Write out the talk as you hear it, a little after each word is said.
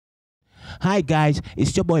Hi guys,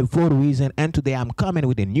 it's your boy Vodoui, and today I'm coming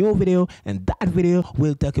with a new video, and that video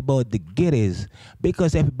will talk about the ghedes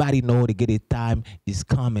because everybody know the ghede time is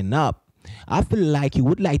coming up. I feel like you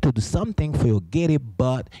would like to do something for your ghede,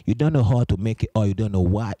 but you don't know how to make it, or you don't know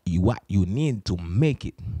what you need to make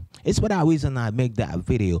it. It's for that reason I make that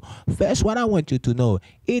video. First, what I want you to know,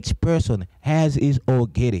 each person has his own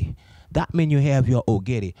ghede. That means you have your own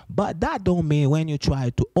ghede. But that don't mean when you try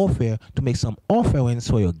to offer to make some offerings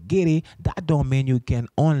for your ghede, that don't mean you can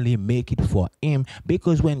only make it for him.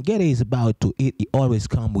 Because when ghede is about to eat, it always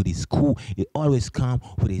come with his crew. It always come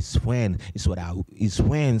with his friends. His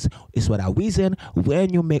friends. It's what I reason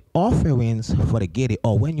when you make offerings for the ghede,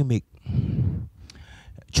 or when you make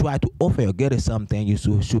try to offer your ghede something, you're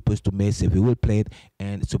supposed to make several plates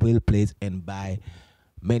and buy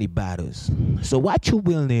many bottles. So what you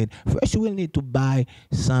will need, first you will need to buy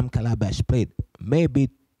some calabash plate,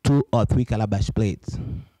 maybe 2 or 3 calabash plates.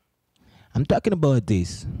 I'm talking about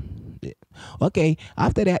this. Okay,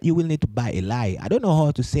 after that you will need to buy a lie. I don't know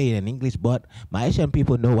how to say it in English, but my Asian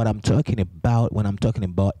people know what I'm talking about when I'm talking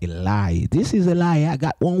about a lie. This is a lie. I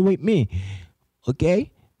got one with me.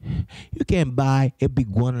 Okay, you can buy a big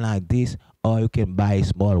one like this, or you can buy a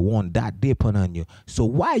small one. That depend on you. So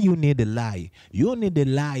why you need the lye? You need the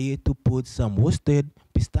lye to put some roasted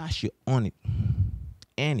pistachio on it,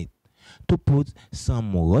 and it to put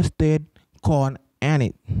some roasted corn in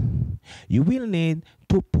it. You will need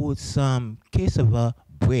to put some cassava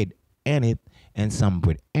bread in it, and some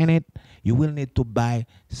bread in it. You will need to buy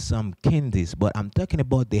some candies, but I'm talking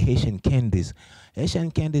about the Haitian candies. Haitian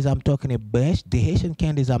candies I'm talking about. The Haitian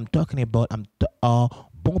candies I'm talking about are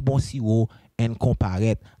bonbon sirop and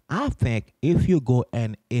comparette. I think if you go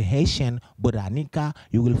in a Haitian botanica,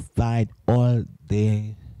 you will find all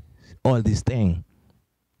these things.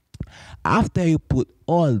 After you put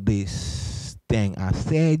all this thing I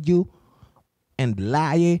said you and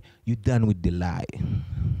lie, you done with the lie.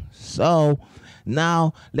 So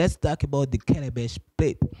now let's talk about the calabash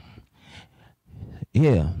plate.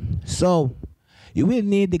 Yeah. So you will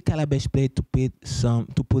need the calabash plate to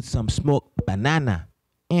put some smoked banana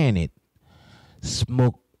in it,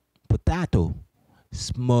 smoked potato,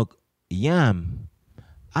 smoked yam.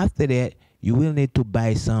 After that, you will need to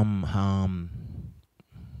buy some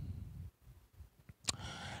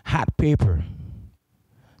hot paper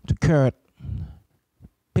to cut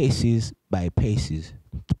pieces by pieces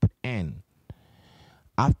to put in.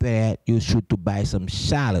 After that, you should to buy some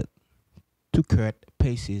shallot to cut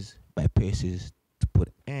pieces by pieces to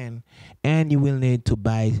put in, and you will need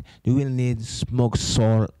smoked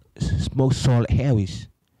salt Harris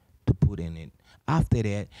to put in it. After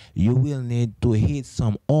that, you will need to heat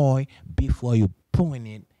some oil before you pouring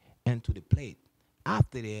it into the plate.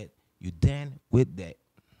 After that, you done with that.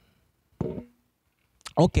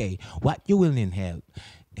 Okay, what you will need health.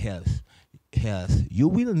 You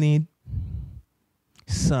will need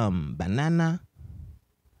some banana,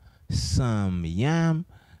 some yam,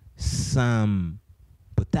 some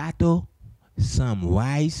potato, some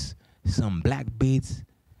rice, some black beans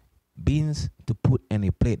to put in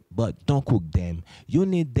a plate, but don't cook them. You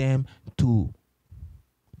need them to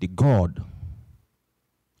the god,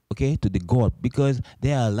 okay, to the god, because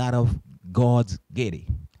there are a lot of gods ghede.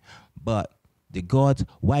 But the gods,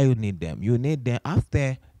 why you need them? You need them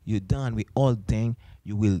after you're done with all thing.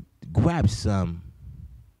 You will grab some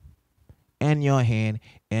in your hand,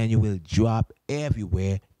 and you will drop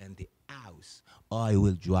everywhere in the house, or you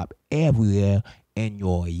will drop everywhere in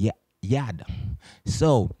your yard.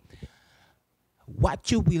 So what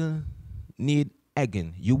you will need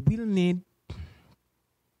again, you will need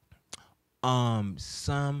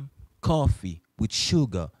some coffee with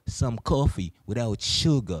sugar, some coffee without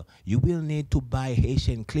sugar. You will need to buy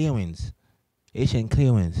Haitian clearance. Haitian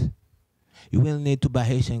clearance. You will need to buy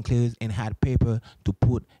Haitian clearance and hot paper to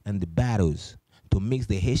put in the bottles, to mix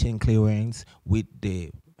the Haitian clearance with the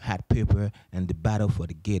hot paper and the bottle for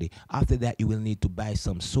the ghede. After that, you will need to buy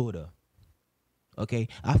some soda. Okay,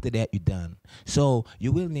 after that you're done. So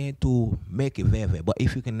you will need to make a veve, but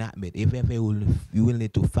if you cannot make a veve, you will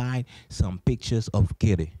need to find some pictures of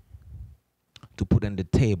ghede to put on the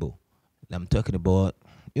table. I'm talking about,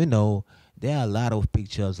 there are a lot of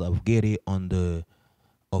pictures of ghede on the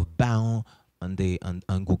of bound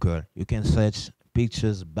on Google. You can search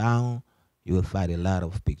pictures bound, you will find a lot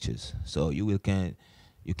of pictures. So you can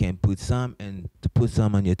put some and to put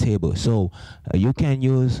some on your table. So you can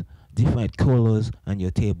use different colors on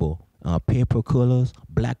your table. Paper colors,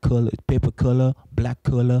 black color, paper color, black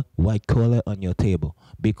color, white color on your table,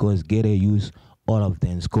 because ghede use all of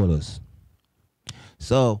those colors.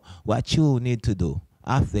 So what you need to do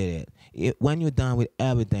after that, when you're done with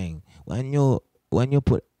everything, when you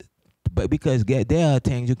put, but because there are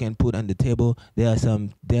things you can put on the table, there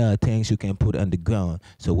are things you can put on the ground.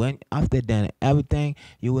 So when after done everything,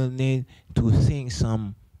 you will need to sing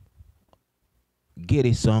some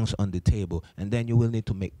Giddy songs on the table, and then you will need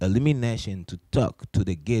to make elimination to talk to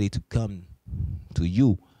the Giddy to come to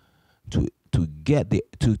you, to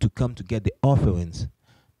come to get the offerings,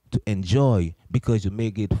 to enjoy, because you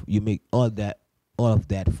make all of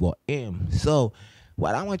that for him. So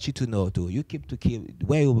what I want you to know too, you keep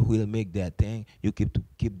where you will make that thing, you keep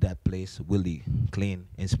that place really clean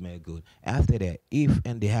and smell good. After that, if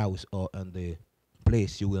in the house or in the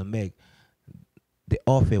place you will make the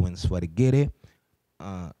offerings for the Giddy,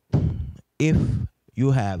 uh, if you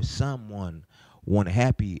have someone want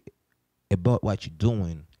happy about what you're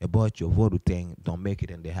doing, about your voodoo thing, don't make it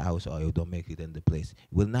in the house or you don't make it in the place.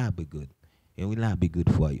 It will not be good. It will not be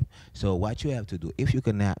good for you. So what you have to do, if you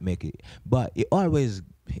cannot make it, but it always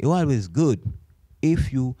good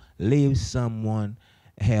if you leave someone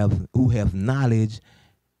have who have knowledge.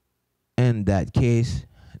 In that case,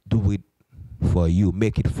 do it for you,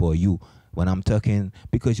 make it for you. When I'm talking,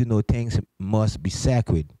 because things must be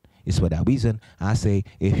sacred. It's for that reason I say,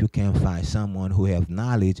 if you can find someone who have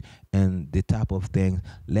knowledge and the type of things,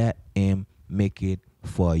 let him make it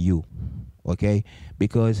for you. Okay?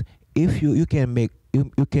 Because if you can make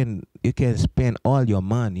you can spend all your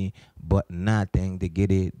money but nothing, the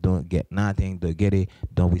get it don't get nothing, the get it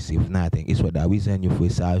don't receive nothing. It's for that reason you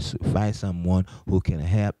find someone who can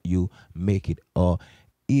help you make it. Or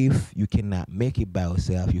if you cannot make it by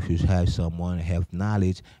yourself, you should have someone have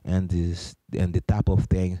knowledge and the type of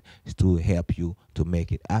things to help you to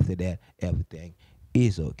make it. After that, everything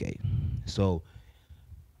is okay. So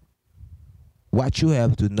what you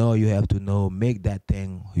have to know, make that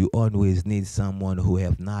thing. You always need someone who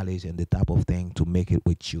have knowledge and the type of thing to make it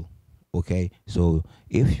with you. Okay, so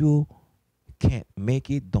if you can't make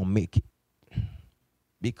it, don't make it,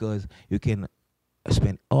 because you can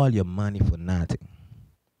spend all your money for nothing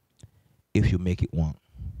if you make it wrong.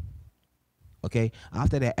 Okay,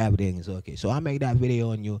 after that, everything is okay. So I make that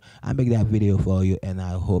video on you, I make that video for you, and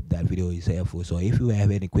I hope that video is helpful. So if you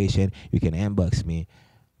have any question, you can inbox me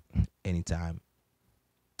anytime.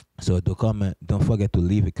 So don't forget to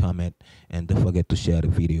leave a comment, and don't forget to share the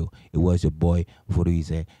video. It was your boy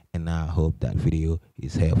Vodoui, and I hope that video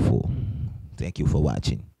is helpful. Thank you for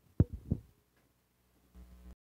watching.